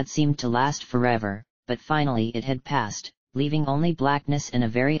chaos had seemed to last forever, but finally it had passed, leaving only blackness and a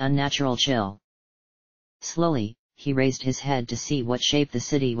very unnatural chill. Slowly, he raised his head to see what shape the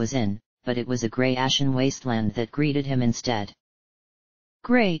city was in, but it was a grey ashen wasteland that greeted him instead.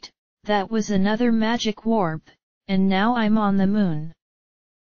 Great, that was another magic warp, and now I'm on the moon.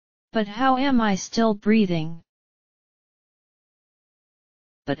 But how am I still breathing?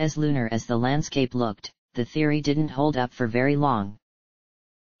 But as lunar as the landscape looked, the theory didn't hold up for very long.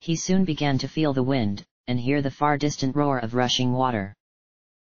 He soon began to feel the wind, and hear the far distant roar of rushing water.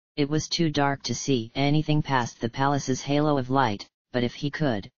 It was too dark to see anything past the palace's halo of light, but if he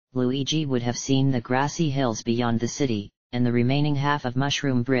could, Luigi would have seen the grassy hills beyond the city, and the remaining half of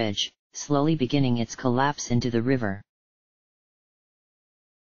Mushroom Bridge, slowly beginning its collapse into the river.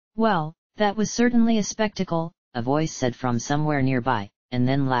 Well, that was certainly a spectacle, a voice said from somewhere nearby, and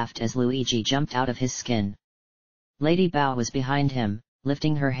then laughed as Luigi jumped out of his skin. Lady Bow was behind him,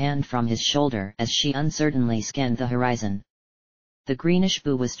 lifting her hand from his shoulder as she uncertainly scanned the horizon. The greenish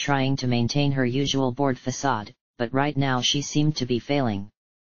Boo was trying to maintain her usual bored facade, but right now she seemed to be failing.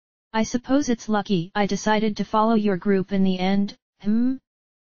 I suppose it's lucky I decided to follow your group in the end,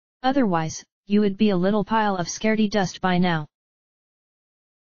 Otherwise, you would be a little pile of scaredy dust by now.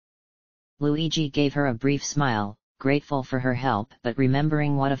 Luigi gave her a brief smile, grateful for her help but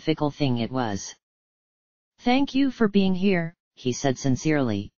remembering what a fickle thing it was. Thank you for being here, he said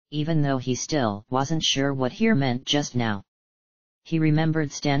sincerely, even though he still wasn't sure what here meant just now. He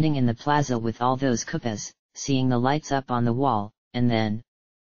remembered standing in the plaza with all those Koopas, seeing the lights up on the wall, and then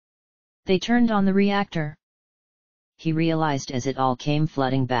they turned on the reactor. He realized as it all came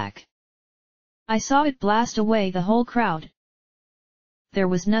flooding back. I saw it blast away the whole crowd. There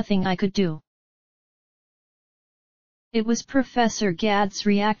was nothing I could do. It was Professor Gad's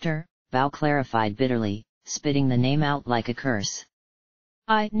reactor, Bao clarified bitterly, spitting the name out like a curse.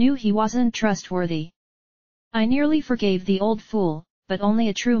 I knew he wasn't trustworthy. I nearly forgave the old fool, but only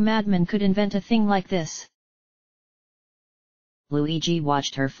a true madman could invent a thing like this. Luigi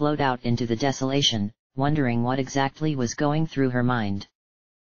watched her float out into the desolation, wondering what exactly was going through her mind.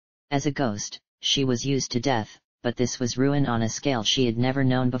 As a ghost, she was used to death, but this was ruin on a scale she had never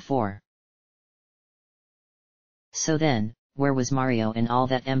known before. So then, where was Mario in all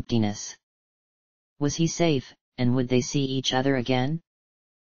that emptiness? Was he safe, and would they see each other again?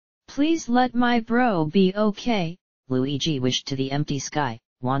 Please let my bro be okay, Luigi wished to the empty sky,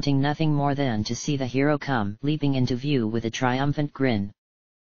 wanting nothing more than to see the hero come leaping into view with a triumphant grin.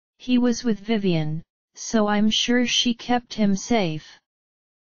 He was with Vivian, so I'm sure she kept him safe.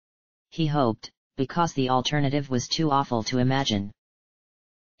 He hoped, because the alternative was too awful to imagine.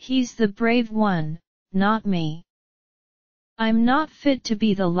 He's the brave one, not me. I'm not fit to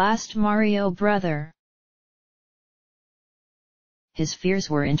be the last Mario brother. His fears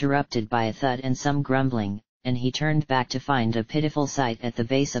were interrupted by a thud and some grumbling, and he turned back to find a pitiful sight at the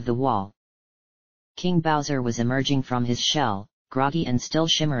base of the wall. King Bowser was emerging from his shell, groggy and still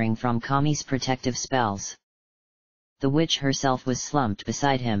shimmering from Kami's protective spells. The witch herself was slumped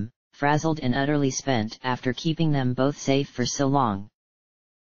beside him, frazzled and utterly spent after keeping them both safe for so long.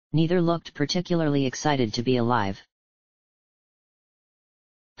 Neither looked particularly excited to be alive.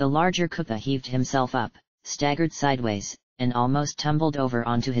 The larger Koopa heaved himself up, staggered sideways, and almost tumbled over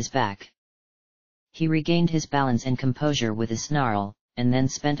onto his back. He regained his balance and composure with a snarl, and then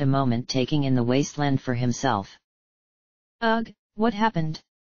spent a moment taking in the wasteland for himself. Ugh, what happened?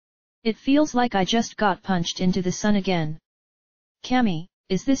 It feels like I just got punched into the sun again. Cammy,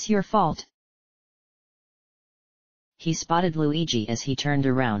 is this your fault? He spotted Luigi as he turned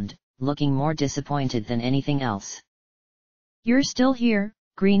around, looking more disappointed than anything else. You're still here,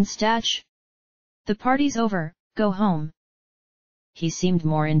 Green Statch? The party's over, go home. He seemed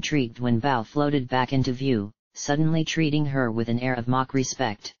more intrigued when Bao floated back into view, suddenly treating her with an air of mock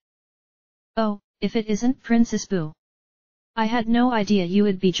respect. Oh, if it isn't Princess Boo. I had no idea you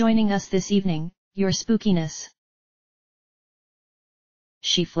would be joining us this evening, your spookiness.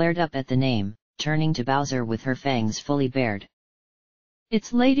 She flared up at the name, turning to Bowser with her fangs fully bared.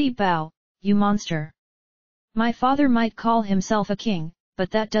 It's Lady Bao, you monster. My father might call himself a king,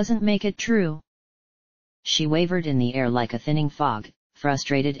 but that doesn't make it true. She wavered in the air like a thinning fog,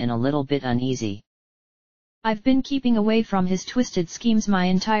 frustrated and a little bit uneasy. I've been keeping away from his twisted schemes my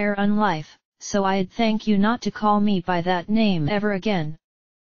entire life, so I'd thank you not to call me by that name ever again.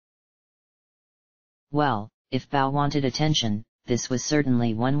 Well, if Bao wanted attention, this was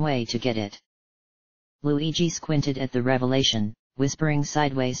certainly one way to get it. Luigi squinted at the revelation, whispering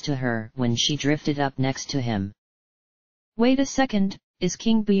sideways to her when she drifted up next to him. Wait a second, is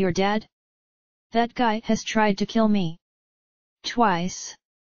King Boo your dad? That guy has tried to kill me. Twice.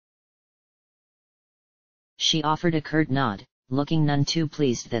 She offered a curt nod, looking none too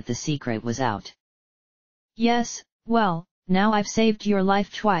pleased that the secret was out. Yes, well, now I've saved your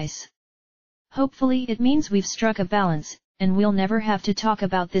life twice. Hopefully it means we've struck a balance, and we'll never have to talk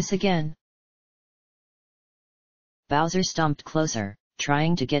about this again. Bowser stomped closer,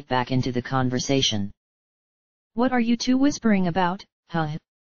 trying to get back into the conversation. What are you two whispering about, huh?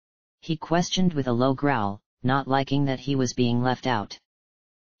 He questioned with a low growl, not liking that he was being left out.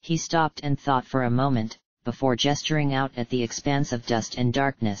 He stopped and thought for a moment, before gesturing out at the expanse of dust and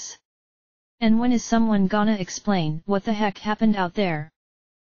darkness. And when is someone gonna explain what the heck happened out there?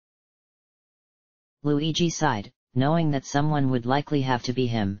 Luigi sighed, knowing that someone would likely have to be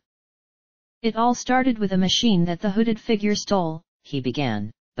him. It all started with a machine that the hooded figure stole, he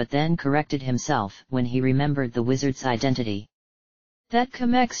began, but then corrected himself when he remembered the wizard's identity. That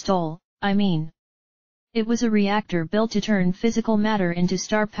Kamek stole, I mean. It was a reactor built to turn physical matter into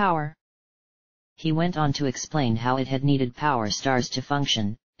star power. He went on to explain how it had needed power stars to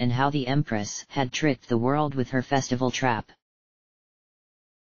function, and how the Empress had tricked the world with her festival trap.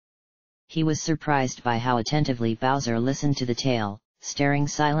 He was surprised by how attentively Bowser listened to the tale, staring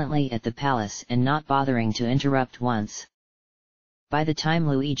silently at the palace and not bothering to interrupt once. By the time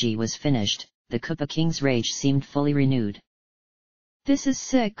Luigi was finished, the Koopa King's rage seemed fully renewed. This is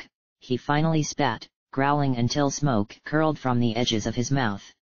sick, he finally spat, growling until smoke curled from the edges of his mouth.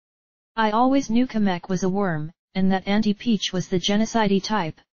 I always knew Kamek was a worm, and that Auntie Peach was the genocide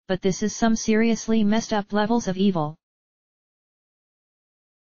type, but this is some seriously messed up levels of evil.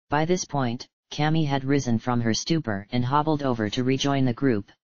 By this point, Cammy had risen from her stupor and hobbled over to rejoin the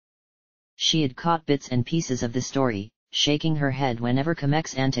group. She had caught bits and pieces of the story, shaking her head whenever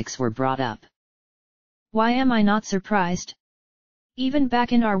Kamek's antics were brought up. Why am I not surprised? Even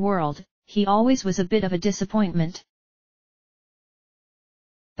back in our world, he always was a bit of a disappointment.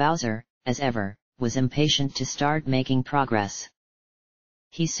 Bowser, as ever, was impatient to start making progress.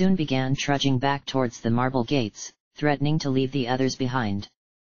 He soon began trudging back towards the marble gates, threatening to leave the others behind.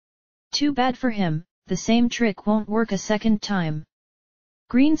 Too bad for him, the same trick won't work a second time.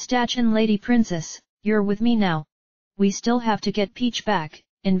 Green Statch and Lady Princess, you're with me now. We still have to get Peach back,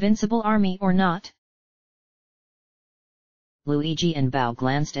 invincible army or not. Luigi and Bao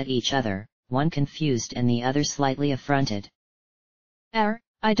glanced at each other, one confused and the other slightly affronted.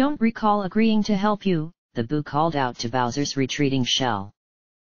 I don't recall agreeing to help you, the Boo called out to Bowser's retreating shell.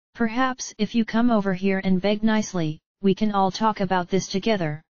 Perhaps if you come over here and beg nicely, we can all talk about this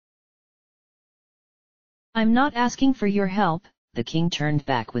together. I'm not asking for your help, the king turned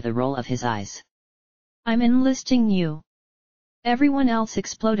back with a roll of his eyes. I'm enlisting you. Everyone else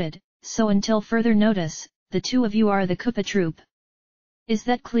exploded, so until further notice, the two of you are the Koopa troop. Is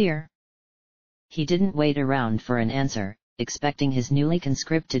that clear? He didn't wait around for an answer, expecting his newly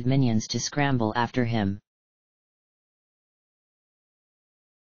conscripted minions to scramble after him.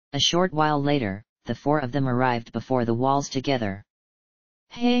 A short while later, the four of them arrived before the walls together.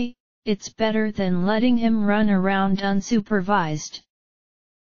 Hey, it's better than letting him run around unsupervised,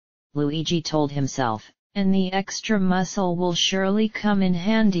 Luigi told himself, and the extra muscle will surely come in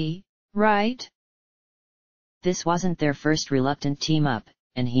handy, right? This wasn't their first reluctant team-up,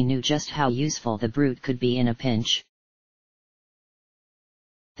 and he knew just how useful the brute could be in a pinch.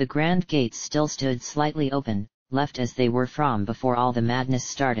 The grand gates still stood slightly open, left as they were from before all the madness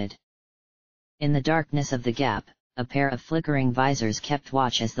started. In the darkness of the gap, a pair of flickering visors kept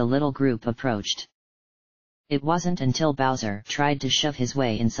watch as the little group approached. It wasn't until Bowser tried to shove his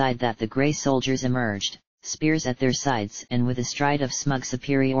way inside that the gray soldiers emerged, spears at their sides and with a stride of smug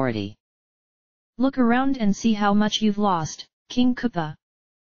superiority. Look around and see how much you've lost, King Koopa.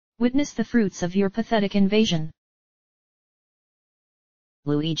 Witness the fruits of your pathetic invasion.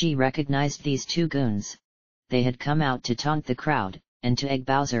 Luigi recognized these two goons. They had come out to taunt the crowd, and to egg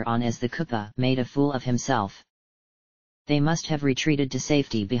Bowser on as the Koopa made a fool of himself. They must have retreated to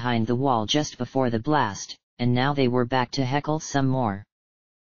safety behind the wall just before the blast, and now they were back to heckle some more.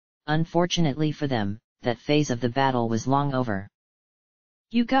 Unfortunately for them, that phase of the battle was long over.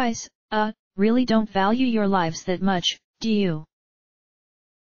 You guys, really don't value your lives that much, do you?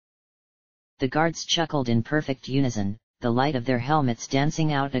 The guards chuckled in perfect unison, the light of their helmets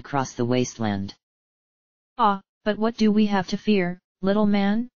dancing out across the wasteland. But what do we have to fear, little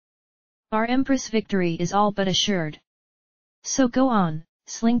man? Our Empress' victory is all but assured. So go on,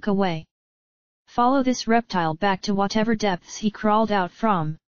 slink away. Follow this reptile back to whatever depths he crawled out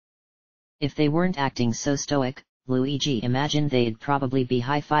from. If they weren't acting so stoic, Luigi imagined they'd probably be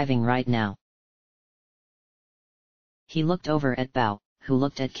high-fiving right now. He looked over at Bow, who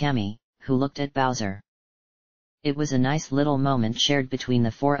looked at Cammy, who looked at Bowser. It was a nice little moment shared between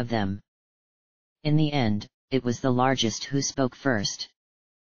the four of them. In the end, it was the largest who spoke first.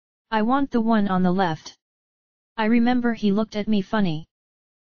 I want the one on the left. I remember he looked at me funny.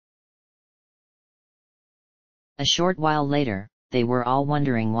 A short while later, they were all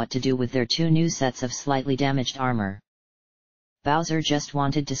wondering what to do with their two new sets of slightly damaged armor. Bowser just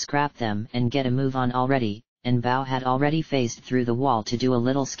wanted to scrap them and get a move on already, and Bow had already phased through the wall to do a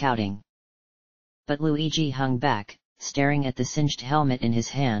little scouting. But Luigi hung back, staring at the singed helmet in his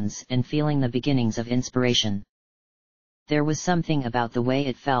hands and feeling the beginnings of inspiration. There was something about the way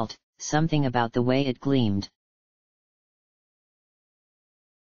it felt, something about the way it gleamed.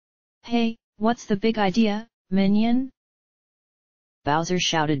 Hey, what's the big idea, minion? Bowser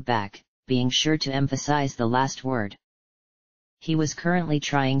shouted back, being sure to emphasize the last word. He was currently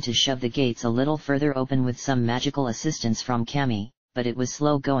trying to shove the gates a little further open with some magical assistance from Cammy, but it was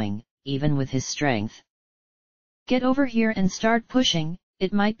slow going, even with his strength. Get over here and start pushing,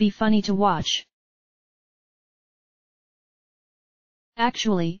 it might be funny to watch.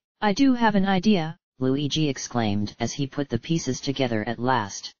 Actually, I do have an idea, Luigi exclaimed as he put the pieces together at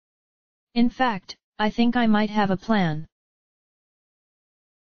last. In fact, I think I might have a plan.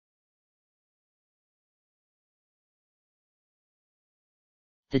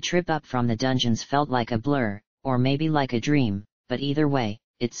 The trip up from the dungeons felt like a blur, or maybe like a dream, but either way,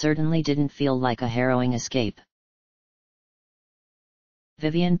 it certainly didn't feel like a harrowing escape.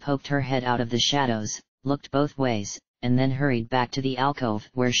 Vivian poked her head out of the shadows, looked both ways, and then hurried back to the alcove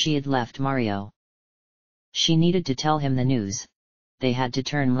where she had left Mario. She needed to tell him the news. They had to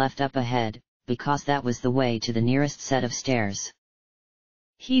turn left up ahead, because that was the way to the nearest set of stairs.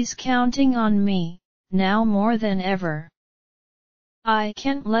 He's counting on me, now more than ever. I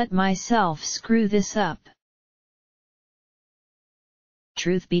can't let myself screw this up.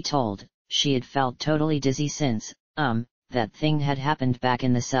 Truth be told, she had felt totally dizzy since, that thing had happened back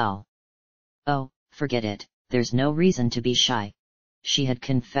in the cell. Oh, forget it, there's no reason to be shy. She had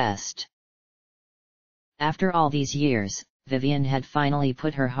confessed. After all these years, Vivian had finally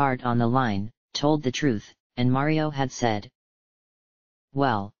put her heart on the line, told the truth, and Mario had said.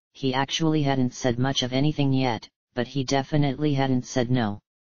 Well, he actually hadn't said much of anything yet, but he definitely hadn't said no.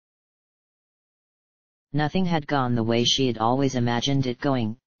 Nothing had gone the way she had always imagined it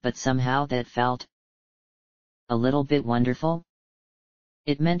going, but somehow that felt a little bit wonderful.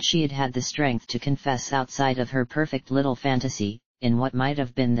 It meant she had had the strength to confess outside of her perfect little fantasy, in what might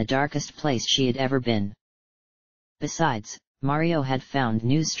have been the darkest place she had ever been. Besides, Mario had found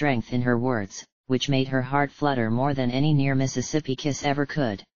new strength in her words, which made her heart flutter more than any near Mississippi kiss ever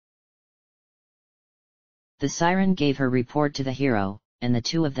could. The siren gave her report to the hero, and the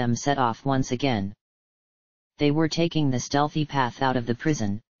two of them set off once again. They were taking the stealthy path out of the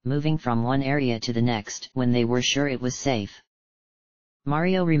prison, moving from one area to the next when they were sure it was safe.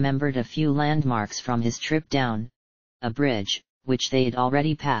 Mario remembered a few landmarks from his trip down. A bridge, which they had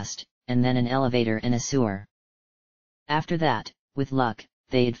already passed, and then an elevator and a sewer. After that, with luck,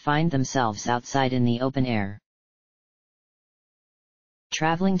 they'd find themselves outside in the open air.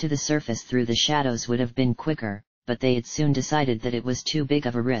 Traveling to the surface through the shadows would have been quicker, but they had soon decided that it was too big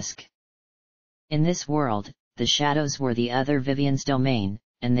of a risk. In this world, the shadows were the other Vivian's domain,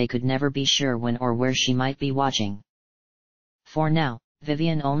 and they could never be sure when or where she might be watching. For now,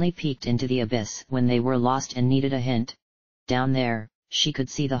 Vivian only peeked into the abyss when they were lost and needed a hint. Down there, she could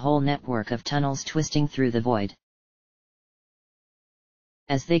see the whole network of tunnels twisting through the void.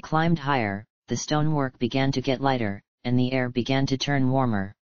 As they climbed higher, the stonework began to get lighter, and the air began to turn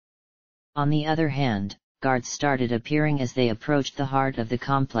warmer. On the other hand, guards started appearing as they approached the heart of the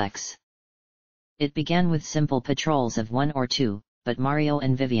complex. It began with simple patrols of 1 or 2, but Mario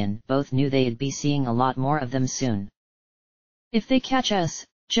and Vivian both knew they'd be seeing a lot more of them soon. "If they catch us,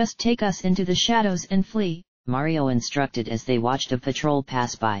 just take us into the shadows and flee," Mario instructed as they watched a patrol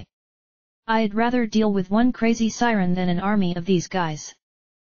pass by. "I'd rather deal with one crazy siren than an army of these guys."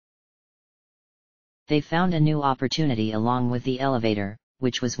 They found a new opportunity along with the elevator,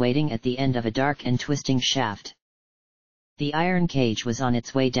 which was waiting at the end of a dark and twisting shaft. The iron cage was on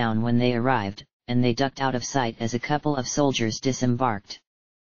its way down when they arrived, and they ducked out of sight as a couple of soldiers disembarked.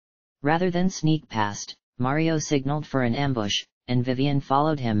 Rather than sneak past, Mario signaled for an ambush, and Vivian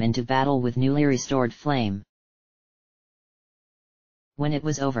followed him into battle with newly restored flame. When it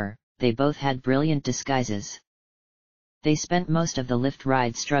was over, they both had brilliant disguises. They spent most of the lift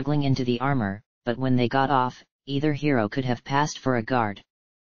ride struggling into the armor, but when they got off, either hero could have passed for a guard.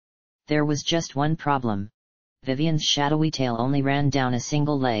 There was just one problem. Vivian's shadowy tail only ran down a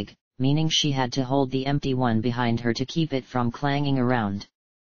single leg, meaning she had to hold the empty one behind her to keep it from clanging around.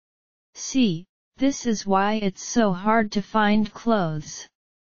 "See, this is why it's so hard to find clothes.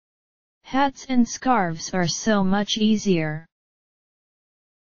 Hats and scarves are so much easier."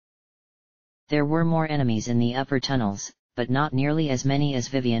 There were more enemies in the upper tunnels, but not nearly as many as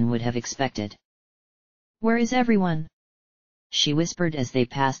Vivian would have expected. "Where is everyone?" she whispered as they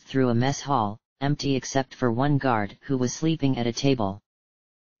passed through a mess hall, empty except for one guard who was sleeping at a table.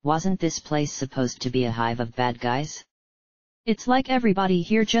 Wasn't this place supposed to be a hive of bad guys? "It's like everybody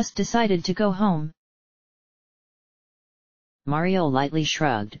here just decided to go home." Mario lightly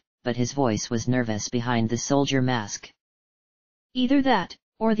shrugged, but his voice was nervous behind the soldier mask. "Either that,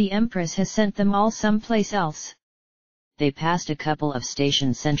 or the Empress has sent them all someplace else." They passed a couple of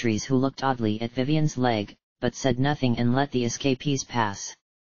station sentries who looked oddly at Vivian's leg, but said nothing and let the escapees pass.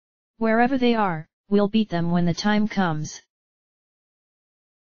 "Wherever they are, we'll beat them when the time comes."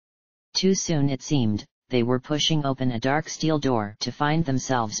 Too soon it seemed, they were pushing open a dark steel door to find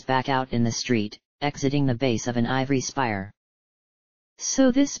themselves back out in the street, exiting the base of an ivory spire.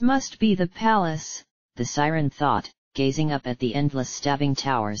 "So this must be the palace," the siren thought, gazing up at the endless stabbing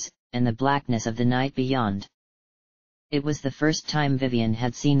towers, and the blackness of the night beyond. It was the first time Vivian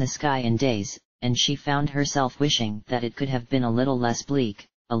had seen the sky in days, and she found herself wishing that it could have been a little less bleak,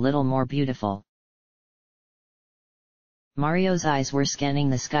 a little more beautiful. Mario's eyes were scanning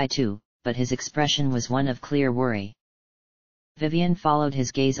the sky too, but his expression was one of clear worry. Vivian followed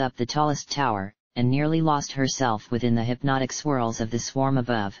his gaze up the tallest tower, and nearly lost herself within the hypnotic swirls of the swarm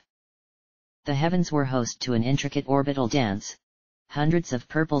above. The heavens were host to an intricate orbital dance. Hundreds of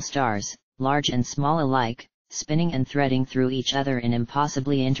purple stars, large and small alike, spinning and threading through each other in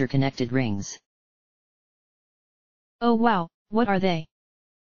impossibly interconnected rings. "Oh wow, what are they?"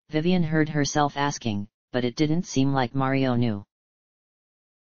 Vivian heard herself asking, but it didn't seem like Mario knew.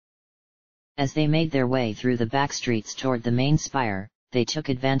 As they made their way through the back streets toward the main spire, they took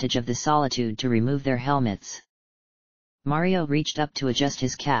advantage of the solitude to remove their helmets. Mario reached up to adjust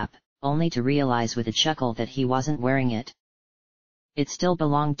his cap, only to realize with a chuckle that he wasn't wearing it. It still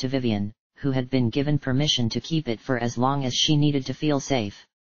belonged to Vivian, who had been given permission to keep it for as long as she needed to feel safe.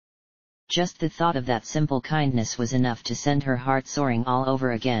 Just the thought of that simple kindness was enough to send her heart soaring all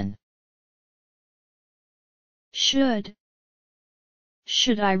over again. Should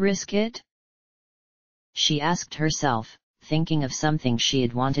I risk it?" she asked herself, thinking of something she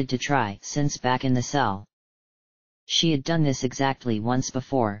had wanted to try since back in the cell. She had done this exactly once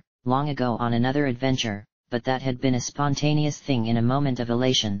before, long ago on another adventure, but that had been a spontaneous thing in a moment of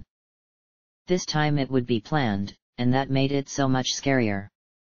elation. This time it would be planned, and that made it so much scarier.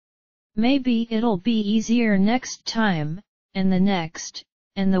 "Maybe it'll be easier next time, and the next,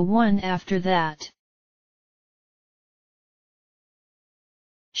 and the one after that."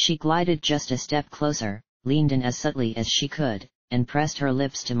 She glided just a step closer, leaned in as subtly as she could, and pressed her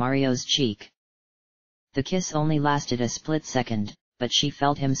lips to Mario's cheek. The kiss only lasted a split second, but she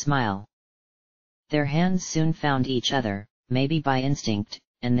felt him smile. Their hands soon found each other, maybe by instinct,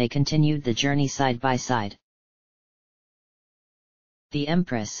 and they continued the journey side by side. The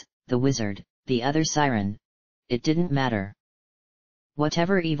Empress, the wizard, the other siren. It didn't matter.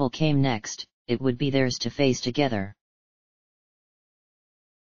 Whatever evil came next, it would be theirs to face together.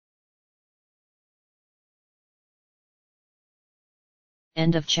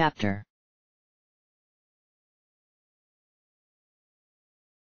 End of chapter.